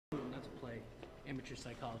amateur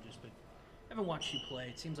psychologist, but having watched you play,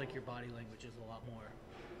 it seems like your body language is a lot more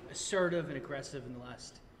assertive and aggressive in the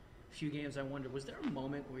last few games. I wonder, was there a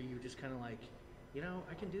moment where you were just kind of like,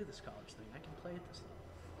 I can do this college thing. I can play at this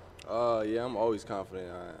level? Yeah, I'm always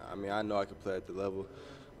confident. I mean, I know I can play at the level.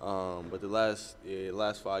 But the last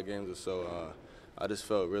 5 games or so, I just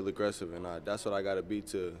felt real aggressive, and that's what I got to be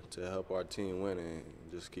to help our team win and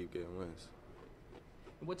just keep getting wins.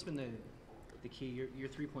 What's been the key? Your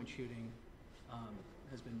three-point shooting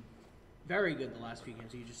has been very good the last few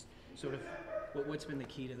games. You just sort of, what's been the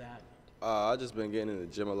key to that? I've just been getting in the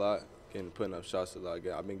gym a lot, putting up shots a lot.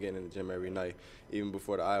 I've been getting in the gym every night. Even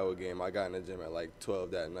before the Iowa game, I got in the gym at like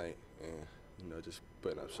 12 that night, and just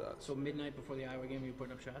putting up shots. So midnight before the Iowa game, you were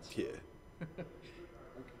putting up shots? Yeah.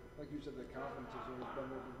 Like you said, the confidence has always been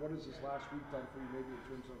there. But what has this last week done for you, maybe in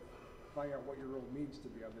terms of finding out what your role means to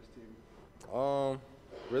be on this team?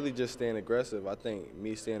 Really just staying aggressive. I think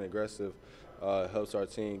me staying aggressive helps our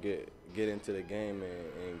team get into the game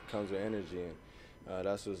and comes with energy, and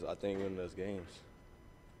that's what I think winning those games.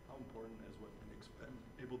 How important is what Nick's been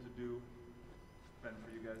able to do been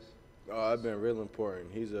for you guys? It's been real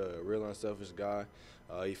important. He's a real unselfish guy.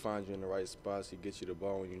 He finds you in the right spots. He gets you the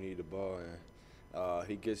ball when you need the ball, and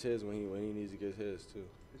he gets his when he needs to get his too.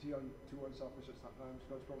 Is he too unselfish at sometimes?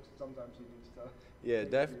 Coach Brooks, sometimes he needs to.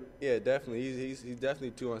 Yeah, definitely. He's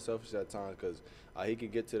definitely too unselfish at times because he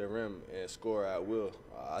could get to the rim and score at will.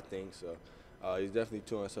 I think so. He's definitely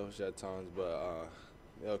too unselfish at times, but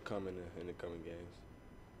they'll come in the coming games.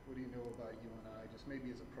 What do you know about UNI, just maybe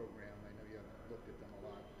as a program? I know you haven't looked at them a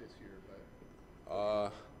lot this year,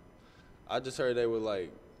 but. I just heard they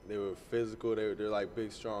were physical. They're like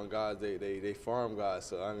big, strong guys. They farm guys.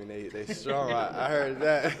 So I mean, they strong. I heard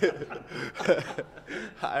that.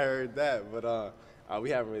 I heard that, but we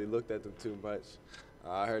haven't really looked at them too much.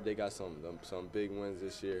 I heard they got some big wins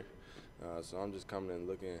this year. So I'm just coming and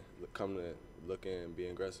looking and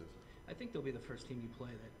being aggressive. I think they'll be the first team you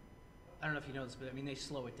play that, I don't know if you know this, but I mean they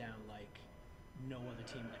slow it down like no other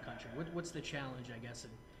team in the country. What's the challenge, I guess,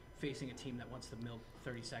 in facing a team that wants to milk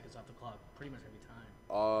 30 seconds off the clock pretty much every time?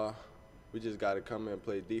 We just got to come in and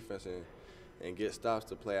play defense and get stops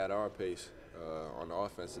to play at our pace on the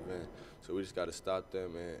offensive end. So we just got to stop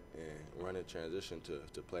them and run in transition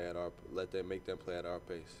to play at make them play at our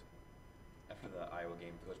pace. After the Iowa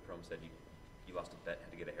game, Coach Prom said you lost a bet,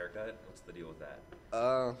 had to get a haircut. What's the deal with that?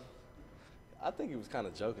 I think he was kind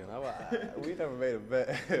of joking. We never made a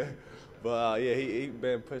bet. But, yeah, he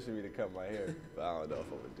been pushing me to cut my hair. But I don't know if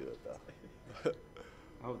I'm going to do it, though.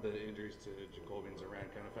 How have the injuries to Jacoby and Zoran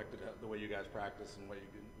kind of affected the way you guys practice and what you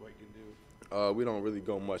can do? We don't really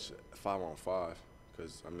go much 5-on-5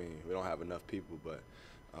 because, I mean, we don't have enough people. But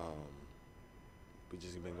we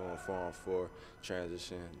just been going 4-on-4,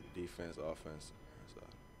 transition, defense, offense. So.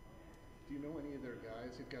 Do you know any of their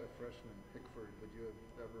guys? He's got a freshman, Pickford. Would you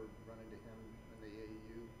have ever run into him in the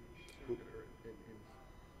AAU? Who? In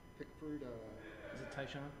Pickford? Is it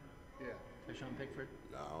Tyshawn? Yeah. Tyshawn Pickford?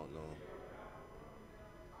 No, I don't know.